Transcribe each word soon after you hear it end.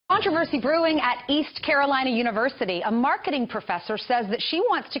Controversy brewing at East Carolina University. A marketing professor says that she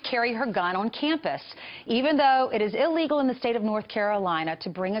wants to carry her gun on campus, even though it is illegal in the state of North Carolina to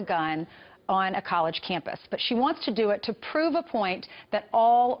bring a gun on a college campus. But she wants to do it to prove a point that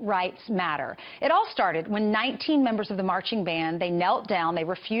all rights matter. It all started when 19 members of the marching band, they knelt down, they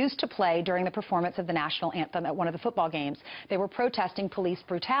refused to play during the performance of the national anthem at one of the football games. They were protesting police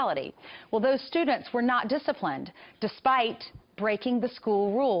brutality. Well, those students were not disciplined, despite breaking the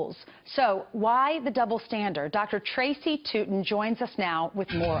school rules. So why the double standard? Dr. Tracy Tootin joins us now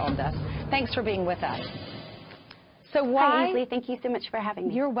with more on this. Thanks for being with us. So why? Hi, Aisley. Thank you so much for having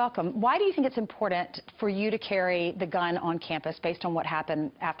me. You're welcome. Why do you think it's important for you to carry the gun on campus based on what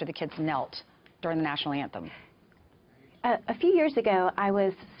happened after the kids knelt during the national anthem? A few years ago, I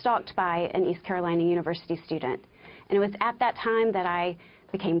was stalked by an East Carolina University student. And it was at that time that I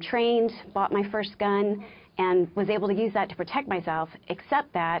became trained, bought my first gun, and was able to use that to protect myself,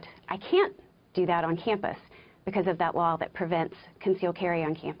 except that I can't do that on campus because of that law that prevents concealed carry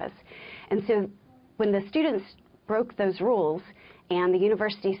on campus. And so when the students broke those rules and the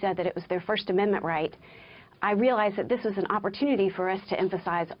university said that it was their First Amendment right, I realized that this was an opportunity for us to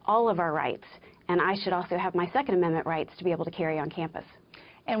emphasize all of our rights, and I should also have my Second Amendment rights to be able to carry on campus.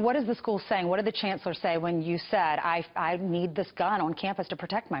 And what is the school saying? What did the chancellor say when you said, I need this gun on campus to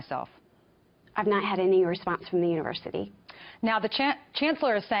protect myself? I've not had any response from the university. Now, the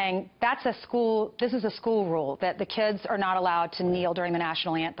chancellor is saying this is a school rule, that the kids are not allowed to kneel during the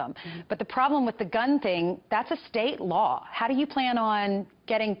national anthem. But the problem with the gun thing, that's a state law. How do you plan on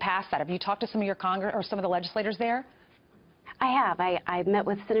getting past that? Have you talked to some of your Congress or some of the legislators there? I have. I met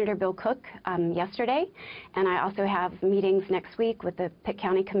with Senator Bill Cook yesterday, and I also have meetings next week with the Pitt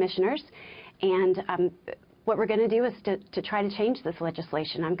County commissioners. And what we're going to do is to try to change this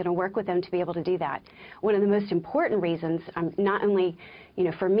legislation. I'm going to work with them to be able to do that. One of the most important reasons, not only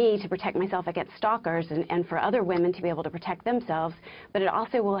for me to protect myself against stalkers and for other women to be able to protect themselves, but it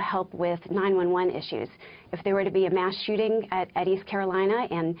also will help with 911 issues. If there were to be a mass shooting at East Carolina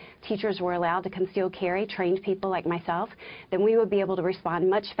and teachers were allowed to conceal carry, trained people like myself, then we would be able to respond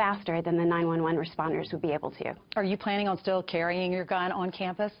much faster than the 911 responders would be able to. Are you planning on still carrying your gun on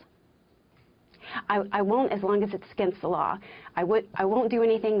campus? I won't, as long as it's against the law. I won't do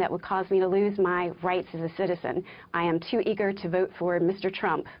anything that would cause me to lose my rights as a citizen. I am too eager to vote for Mr.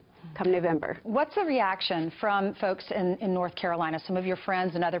 Trump come November. What's the reaction from folks in North Carolina, some of your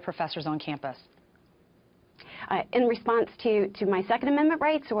friends and other professors on campus? In response to my Second Amendment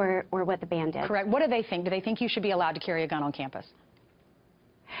rights or what the band did? Correct. What do they think? Do they think you should be allowed to carry a gun on campus?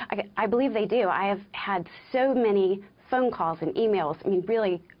 I believe they do. I have had so many phone calls and emails,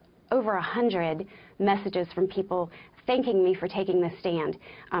 really over 100 messages from people thanking me for taking this stand,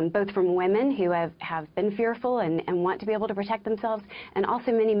 both from women who have been fearful and want to be able to protect themselves, and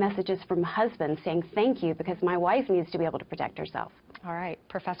also many messages from husbands saying thank you because my wife needs to be able to protect herself. All right,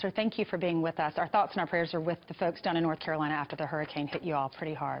 Professor, thank you for being with us. Our thoughts and our prayers are with the folks down in North Carolina after the hurricane hit you all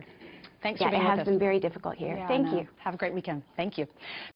pretty hard. Thanks for being with us. Yeah, it has been very difficult here. Yeah, thank you. Have a great weekend. Thank you.